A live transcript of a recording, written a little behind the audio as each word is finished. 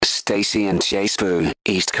Stacey and Jay Spoo,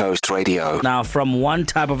 East Coast Radio. Now, from one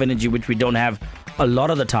type of energy which we don't have a lot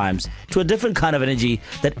of the times to a different kind of energy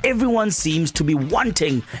that everyone seems to be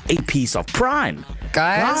wanting a piece of Prime.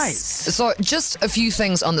 Guys, so just a few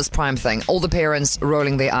things on this Prime thing. All the parents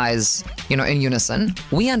rolling their eyes, in unison.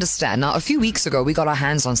 We understand. Now, a few weeks ago, we got our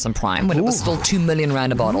hands on some Prime when it was still 2 million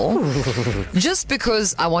rand a bottle. Just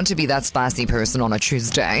because I want to be that spicy person on a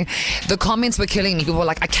Tuesday, the comments were killing me. People were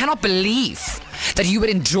like, I cannot believe that you would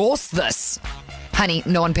endorse this. Honey,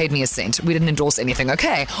 no one paid me a cent. We didn't endorse anything,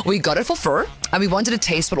 okay? We got it for free, and we wanted to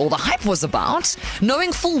taste what all the hype was about,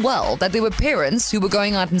 knowing full well that there were parents who were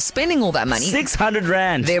going out and spending all that money. 600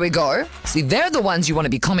 rand. There we go. See, they're the ones you want to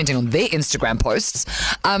be commenting on their Instagram posts,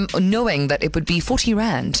 knowing that it would be 40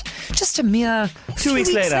 rand just a mere 2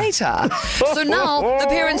 weeks later. So now, the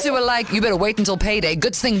parents who were like, you better wait until payday,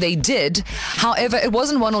 good thing they did. However, it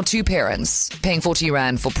wasn't one or two parents paying 40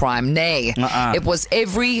 rand for Prime. Nay, it was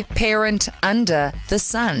every parent under the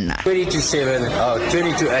sun. 20 to 7,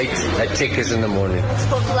 20 to 8 at Checkers in the morning.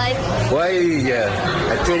 Why are you here?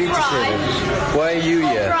 At 20 to 7. Why are you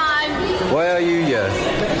here? Why are you here?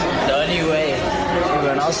 The only way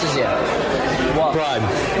everyone else is here. What? Prime.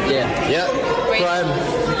 Yeah. Yeah. Prime.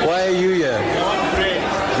 Why are you here?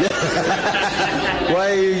 Why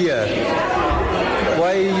are you here?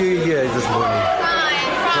 Why are you here this morning?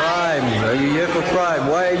 Prime. Are you here for Prime?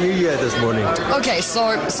 Why are you here this morning? Okay,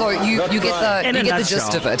 so you get the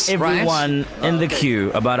gist of it, Everyone in the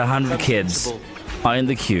queue, about 100 kids, are in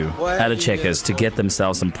the queue at a Checkers to get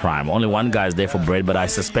themselves some Prime. Only one guy's there for bread, but I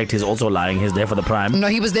suspect he's also lying. He's there for the Prime. No,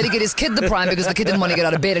 he was there to get his kid the Prime because the kid didn't want to get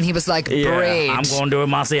out of bed, and he was like, bread. I'm going to do it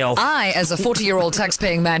myself. I, as a 40-year-old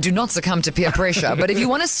tax-paying man, do not succumb to peer pressure. But if you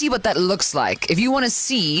want to see what that looks like, if you want to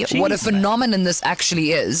see what a phenomenon this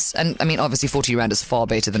actually is, and I mean, obviously 40 rand is far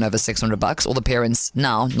better than over 600 bucks. All the parents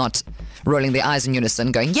now not rolling their eyes in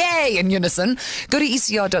unison, going, yay, in unison. Go to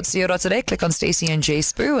ecr.co.za, click on Stacey and Jay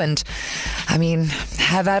Spoo, and I mean,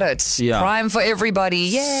 have at it. Yeah. Prime for everybody.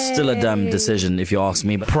 Yay. Still a dumb decision if you ask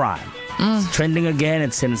me, but Prime. It's trending again.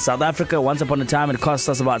 It's in South Africa. Once upon a time, it cost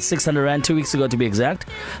us about 600 rand 2 weeks ago to be exact.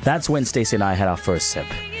 That's when Stacey and I had our first sip.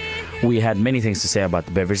 We had many things to say about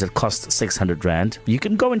the beverage that cost 600 rand. You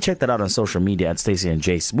can go and check that out on social media at Stacey and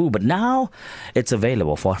Jay Spoo. But now it's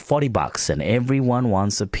available for 40 bucks and everyone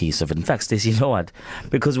wants a piece of it. In fact, Stacey, you know what?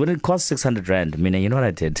 Because when it cost 600 rand, Mina, you know what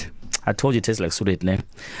I did? I told you it tastes like suretne.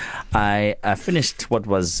 I finished what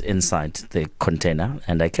was inside the container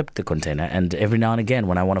and I kept the container. And every now and again,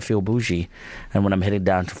 when I want to feel bougie and when I'm headed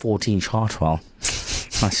down to 14 Chartwell,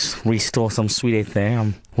 I restore some sweet there.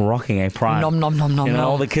 I'm rocking a Prime. Nom, nom, nom, nom, you know, nom.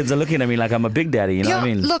 all the kids are looking at me like I'm a big daddy. You know what I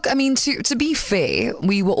mean? Look, I mean, to be fair,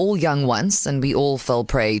 we were all young once and we all fell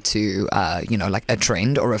prey to, like a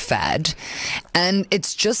trend or a fad. And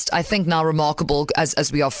it's just, I think, now remarkable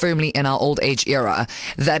as we are firmly in our old age era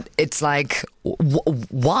that it's like,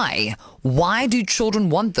 why? Why do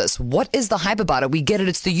children want this? What is the hype about it? We get it.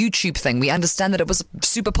 It's the YouTube thing. We understand that it was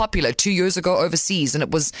super popular 2 years ago overseas and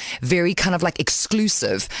it was very kind of like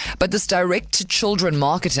exclusive. But this direct to children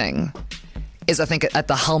marketing is, I think, at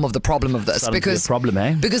the helm of the problem of this. Because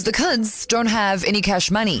the kids don't have any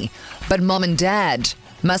cash money, but mom and dad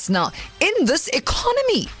must now. In this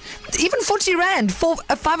economy, even 40 rand for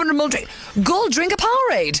a 500 ml drink. Go drink a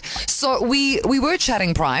Powerade. So we were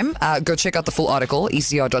chatting Prime. Go check out the full article,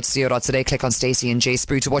 ecr.co.za. Click on Stacey and Jay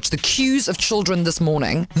Spoo to watch the queues of children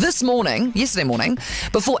yesterday morning,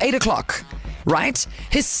 before 8 o'clock. Right?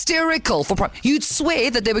 Hysterical for Prime. You'd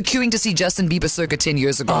swear that they were queuing to see Justin Bieber circa 10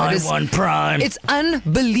 years ago. I want Prime. It's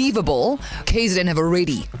unbelievable. KZN have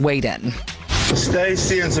already weighed in.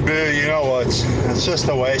 Stacey and Sabir, you know what? It's just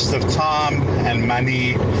a waste of time and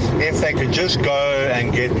money. If they could just go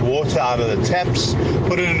and get water out of the taps,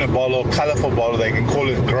 put it in a bottle, colourful bottle, they can call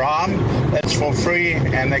it Gram. It's for free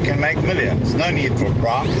and they can make millions. No need for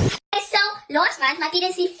Prime. So, last month, my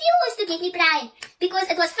parents refused to give me Prime because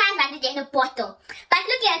it was 500 in a bottle. But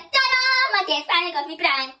look here, ta-da! My dad finally got me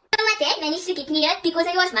Prime. So my dad managed to get me it because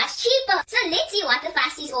it was much cheaper. So let's see what the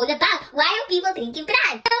fuss is all about. Why are people drinking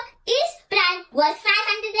Prime? So, is Prime worth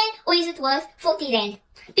 500 rand or is it worth 40 rand?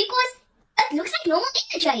 Because it looks like normal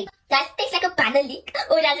energy. Does it taste like a banana leak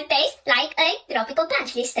or does it taste like a tropical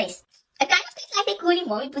punch? Let's taste. It kind of tastes like the cooling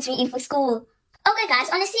mommy puts me in for school. Okay guys,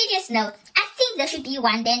 on a serious note, I think there should be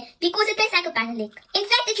one then because it tastes like a banana leak. In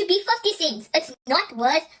fact, it should be 50 cents. It's not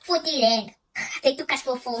worth 40 rand. They took us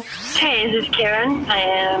for fools. Hey, this is Karen. I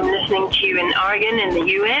am listening to you in Oregon in the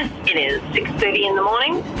US. It is 6:30 in the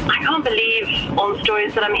morning. I can't believe all the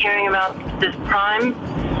stories that I'm hearing about this Prime.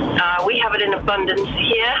 We have it in abundance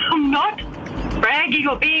here. I'm not bragging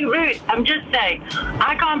or being rude. I'm just saying,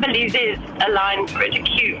 I can't believe there's a line for it to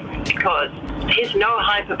queue because there's no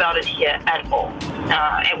hype about it here at all.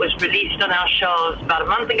 It was released on our shelves about a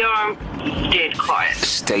month ago. Dead quiet.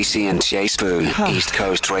 Stacey and Jay Spoo, East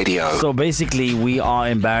Coast Radio. So basically, we are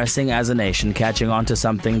embarrassing as a nation, catching on to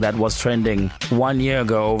something that was trending 1 year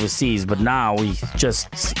ago overseas, but now we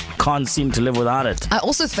just can't seem to live without it. I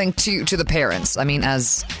also think to the parents, I mean,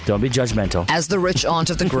 Don't be judgmental. As the rich aunt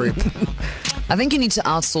of the group, I think you need to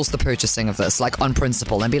outsource the purchasing of this, like on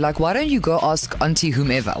principle, and be like, why don't you go ask auntie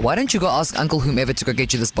whomever? Why don't you go ask uncle whomever to go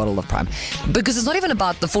get you this bottle of Prime? Because it's not even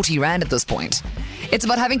about the 40 Rand at this point. It's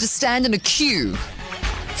about having to stand in a queue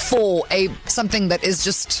for something that is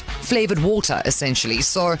just flavored water, essentially.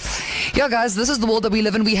 So, yeah, guys, this is the world that we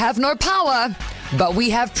live in. We have no power, but we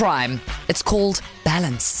have Prime. It's called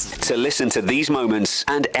balance. To listen to these moments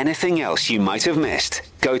and anything else you might have missed,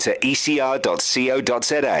 go to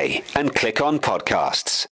ecr.co.za and click on podcasts.